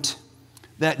important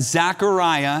that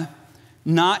Zechariah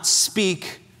not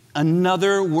speak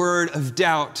another word of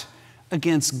doubt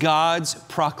against God's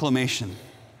proclamation.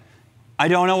 I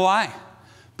don't know why,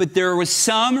 but there was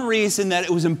some reason that it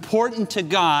was important to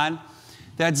God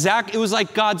that it was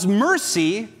like God's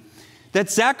mercy that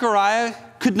Zechariah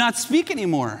could not speak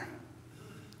anymore.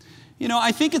 You know,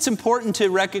 I think it's important to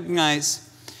recognize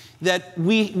that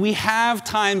we have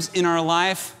times in our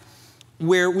life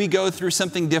where we go through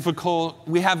something difficult,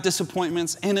 we have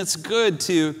disappointments, and it's good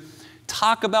to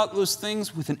talk about those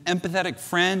things with an empathetic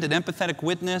friend, an empathetic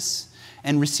witness,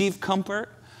 and receive comfort.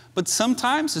 But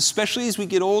sometimes, especially as we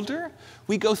get older,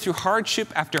 we go through hardship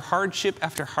after hardship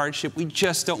after hardship. We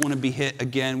just don't want to be hit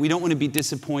again. We don't want to be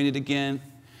disappointed again.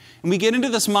 And we get into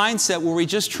this mindset where we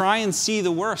just try and see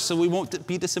the worst so we won't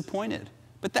be disappointed.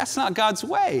 But that's not God's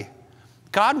way.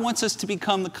 God wants us to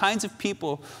become the kinds of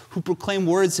people who proclaim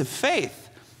words of faith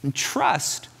and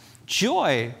trust,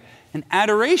 joy, and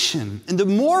adoration. And the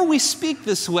more we speak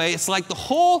this way, it's like the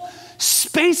whole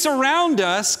space around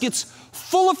us gets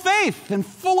full of faith and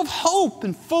full of hope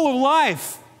and full of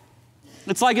life.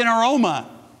 It's like an aroma.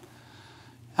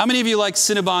 How many of you like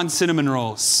Cinnabon cinnamon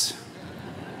rolls?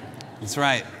 That's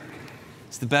right.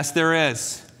 It's the best there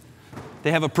is.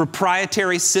 They have a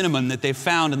proprietary cinnamon that they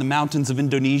found in the mountains of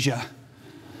Indonesia.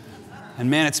 And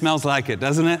man, it smells like it,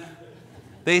 doesn't it?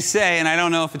 They say, and I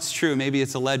don't know if it's true, maybe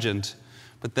it's a legend,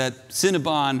 but that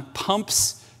Cinnabon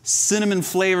pumps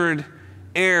cinnamon-flavored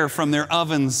air from their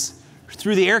ovens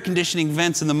through the air conditioning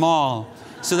vents in the mall,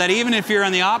 so that even if you're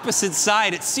on the opposite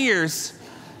side at Sears,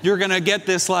 you're going to get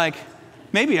this like,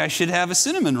 maybe I should have a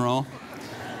cinnamon roll.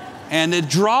 And it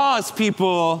draws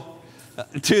people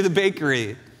to the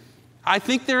bakery. I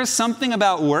think there is something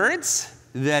about words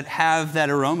that have that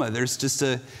aroma. There's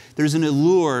an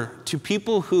allure to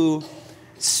people who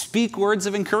speak words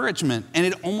of encouragement, and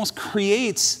it almost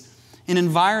creates an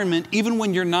environment, even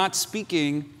when you're not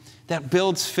speaking, that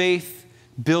builds faith,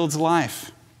 builds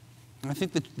life. And I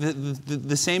think that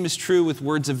the same is true with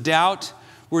words of doubt,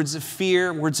 words of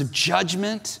fear, words of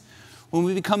judgment. When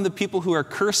we become the people who are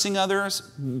cursing others,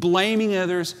 blaming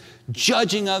others,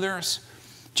 judging others,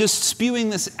 just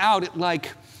spewing this out, it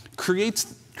like creates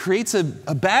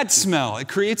a bad smell. It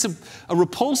creates a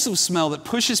repulsive smell that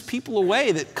pushes people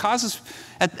away, that causes,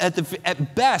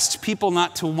 at best, people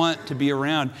not to want to be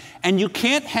around. And you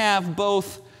can't have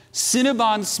both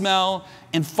Cinnabon smell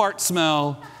and fart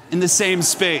smell in the same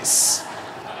space.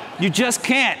 You just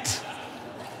can't.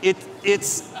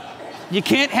 You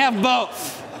can't have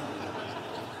both.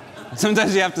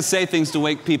 Sometimes you have to say things to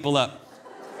wake people up.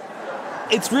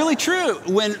 It's really true.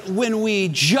 When we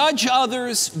judge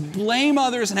others, blame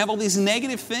others, and have all these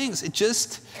negative things, it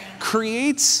just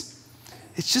creates,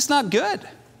 it's just not good.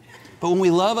 But when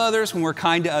we love others, when we're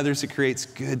kind to others, it creates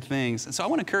good things. And so I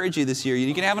want to encourage you this year,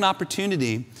 you can have an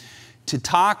opportunity to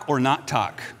talk or not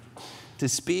talk, to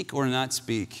speak or not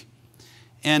speak.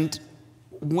 And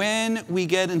when we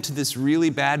get into this really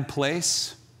bad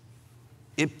place,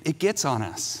 it gets on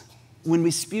us. When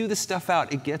we spew this stuff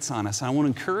out, it gets on us. And I want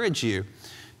to encourage you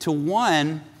to,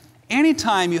 one,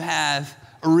 anytime you have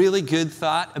a really good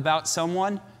thought about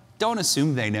someone, don't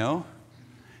assume they know.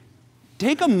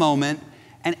 Take a moment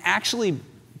and actually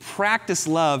practice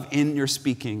love in your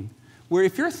speaking. Where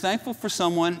if you're thankful for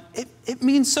someone, it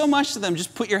means so much to them.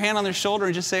 Just put your hand on their shoulder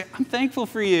and just say, I'm thankful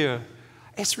for you.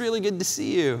 It's really good to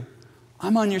see you.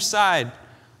 I'm on your side.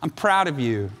 I'm proud of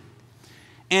you.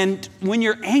 And when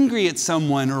you're angry at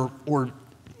someone or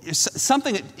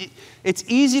something, it's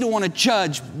easy to want to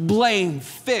judge, blame,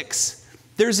 fix.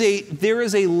 There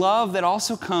is a love that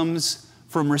also comes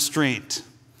from restraint.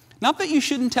 Not that you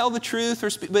shouldn't tell the truth,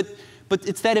 but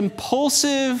it's that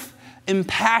impulsive,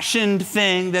 impassioned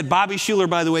thing that Bobby Schuller,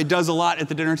 by the way, does a lot at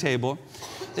the dinner table.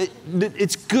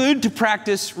 It's good to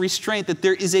practice restraint, that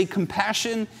there is a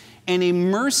compassion and a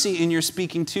mercy in your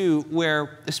speaking too,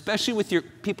 where, especially with your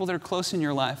people that are close in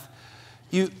your life,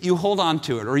 you hold on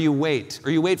to it, or you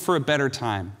wait for a better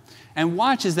time. And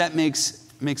watch as that makes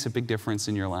a big difference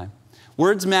in your life.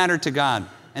 Words matter to God,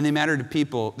 and they matter to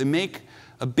people. They make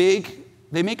a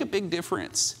big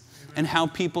difference in how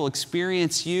people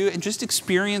experience you and just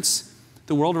experience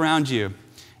the world around you.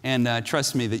 And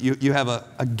trust me that you have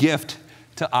a gift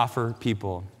to offer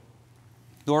people.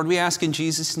 Lord, we ask in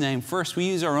Jesus' name, first, we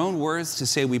use our own words to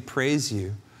say we praise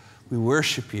you, we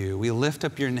worship you, we lift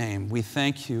up your name, we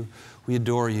thank you, we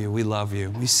adore you, we love you.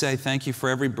 We say thank you for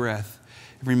every breath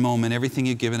every moment, everything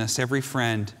you've given us, every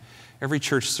friend, every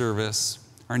church service,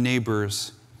 our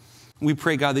neighbors. We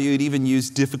pray, God, that you would even use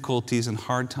difficulties and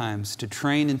hard times to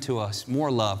train into us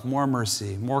more love, more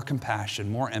mercy, more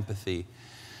compassion, more empathy.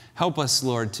 Help us,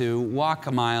 Lord, to walk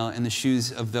a mile in the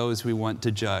shoes of those we want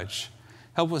to judge.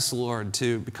 Help us, Lord,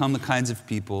 to become the kinds of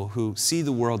people who see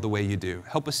the world the way you do.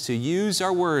 Help us to use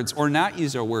our words or not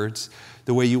use our words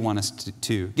the way you want us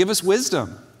to. Give us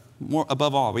wisdom. More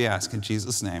above all, we ask in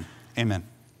Jesus' name. Amen.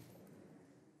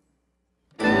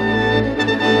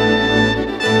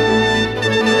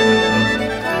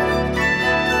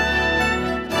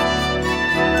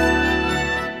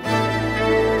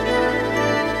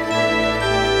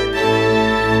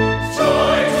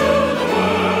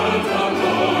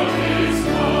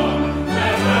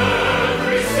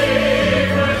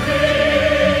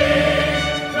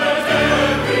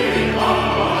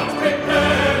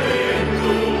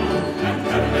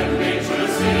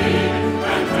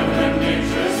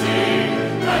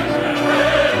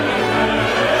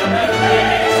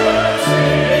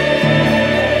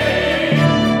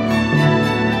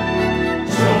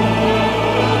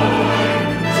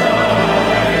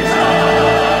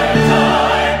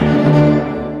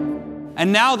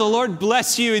 And now the Lord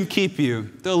bless you and keep you.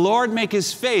 The Lord make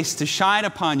his face to shine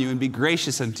upon you and be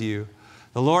gracious unto you.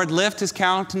 The Lord lift his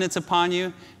countenance upon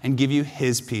you and give you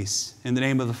his peace. In the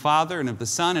name of the Father, and of the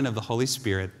Son, and of the Holy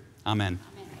Spirit. Amen.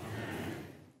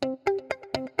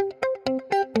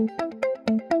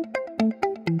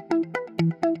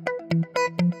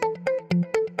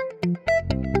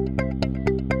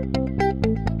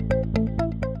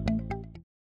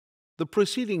 The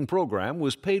preceding program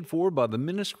was paid for by the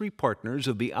ministry partners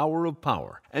of the Hour of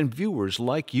Power and viewers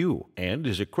like you, and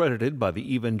is accredited by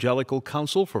the Evangelical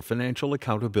Council for Financial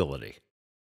Accountability.